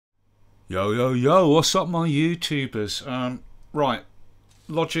Yo, yo, yo, what's up my YouTubers? Right,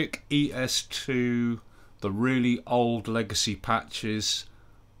 Logic ES2, the really old legacy patches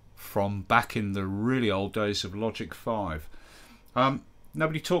from back in the really old days of Logic 5.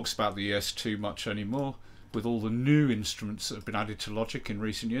 Nobody talks about the ES2 much anymore with all the new instruments that have been added to Logic in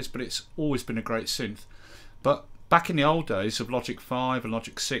recent years, but it's always been a great synth. But back in the old days of Logic 5 and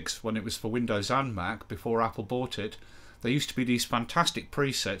Logic 6, when it was for Windows and Mac, before Apple bought it, there used to be these fantastic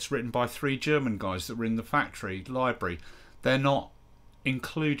presets written by 3 German guys that were in the factory library. They're not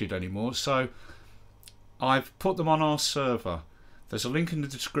included anymore, so I've put them on our server. There's a link in the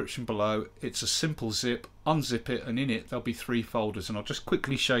description below. It's a simple zip. Unzip it, and in it there'll be 3 folders, and I'll just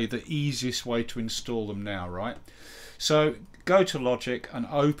quickly show you the easiest way to install them now, right? So go to Logic and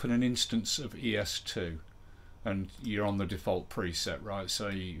open an instance of ES2. And you're on the default preset, right? So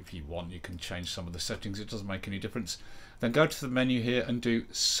if you want, you can change some of the settings. It doesn't make any difference. Then go to the menu here and do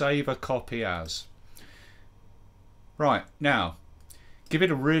save a copy as. Right, now give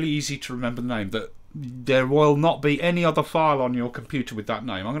it a really easy to remember name. That there will not be any other file on your computer with that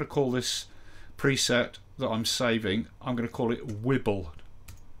name. I'm going to call this preset that I'm saving, I'm going to call it Wibble.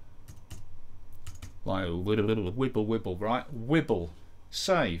 Like wibble wibble, right? Wibble.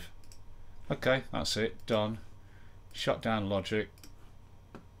 Save. Okay, that's it. Done. Shut down Logic.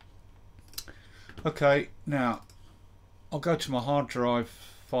 Okay, now I'll go to my hard drive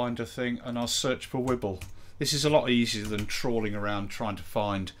finder thing and I'll search for Wibble. This is a lot easier than trawling around trying to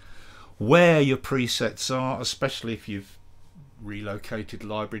find where your presets are, especially if you've relocated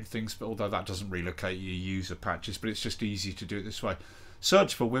library and things, but although that doesn't relocate your user patches, but it's just easy to do it this way.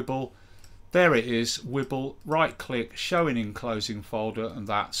 Search for Wibble. There it is, Wibble. Right click, show in enclosing folder, and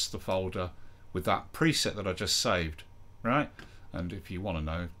that's the folder with that preset that I just saved, right? And if you want to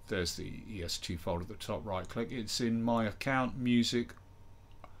know, there's the ES2 folder at the top. Right click, it's in my account, music,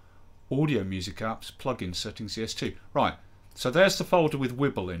 audio music apps, plugin settings, ES2. Right, so there's the folder with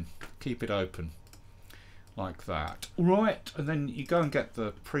Wibble in. Keep it open like that. Right, and then you go and get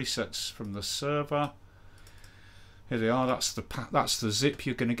the presets from the server. Here they are. That's the zip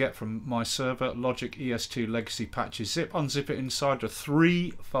you're going to get from my server. Logic ES2 legacy patches zip. Unzip it inside of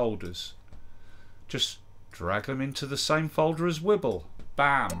 3 folders. Just drag them into the same folder as Wibble.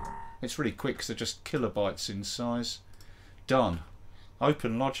 Bam! It's really quick because they're just kilobytes in size. Done.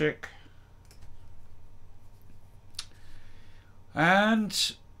 Open Logic.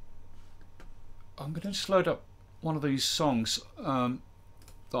 And I'm going to just load up one of these songs that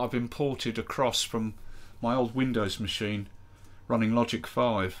I've imported across from my old Windows machine running Logic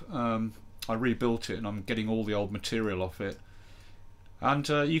 5. I rebuilt it and I'm getting all the old material off it. And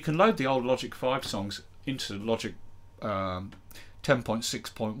you can load the old Logic 5 songs into Logic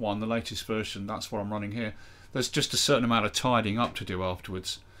 10.6.1, the latest version. That's what I'm running here. There's just a certain amount of tidying up to do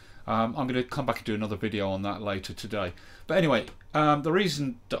afterwards. I'm going to come back and do another video on that later today. But anyway, the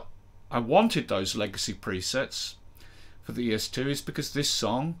reason that I wanted those legacy presets for the ES2 is because this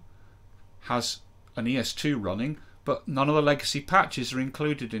song has an ES2 running, but none of the legacy patches are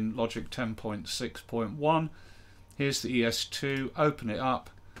included in Logic 10.6.1. Here's the ES2, open it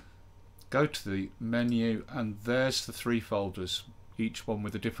up, go to the menu, and there's the 3 folders, each one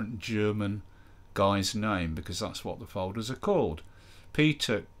with a different German guy's name, because that's what the folders are called.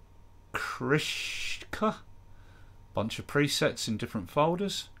 Peter Krischke, bunch of presets in different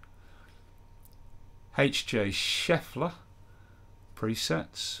folders. H.J. Scheffler,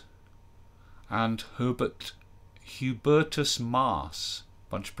 presets. And Hubertus Mars,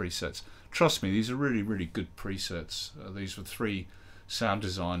 bunch of presets. Trust me, these are really, really good presets. These were 3 sound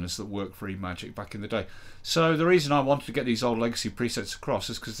designers that worked for eMagic back in the day. So the reason I wanted to get these old legacy presets across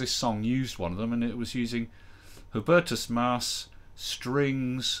is because this song used one of them, and it was using Hubertus Mars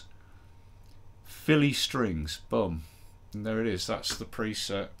strings, Philly strings. Boom. And there it is. That's the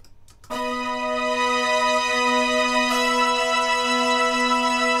preset.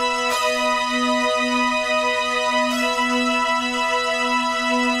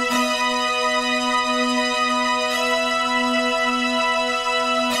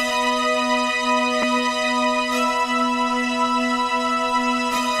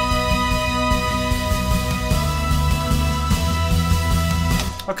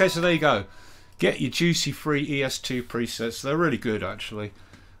 Okay, so there you go. Get your juicy free ES2 presets. They're really good actually.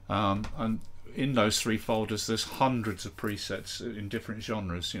 And in those 3 folders there's hundreds of presets in different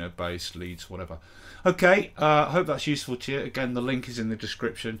genres, you know, bass, leads, whatever. Okay, I hope that's useful to you. Again, the link is in the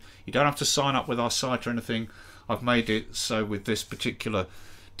description. You don't have to sign up with our site or anything. I've made it so with this particular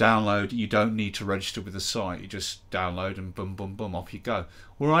download you don't need to register with the site. You just download and boom boom boom, off you go.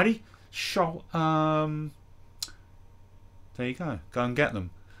 Alrighty, there you go and get them.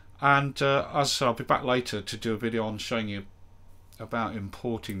 And as I say, I'll be back later to do a video on showing you about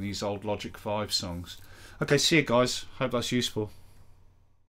importing these old Logic 5 songs. Okay, see you guys. Hope that's useful.